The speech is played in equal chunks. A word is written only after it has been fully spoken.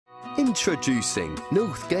Introducing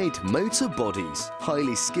Northgate Motor Bodies,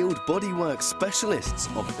 highly skilled bodywork specialists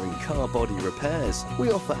offering car body repairs. We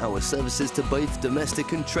offer our services to both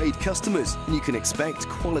domestic and trade customers, and you can expect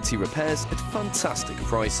quality repairs at fantastic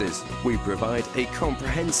prices. We provide a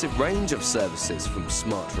comprehensive range of services from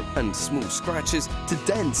smart and small scratches to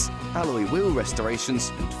dents, alloy wheel restorations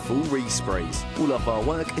and full resprays. All of our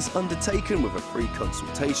work is undertaken with a free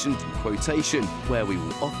consultation and quotation, where we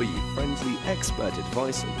will offer you friendly expert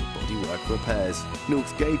advice on your bodywork repairs.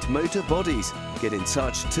 Northgate Motor Bodies. Get in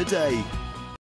touch today.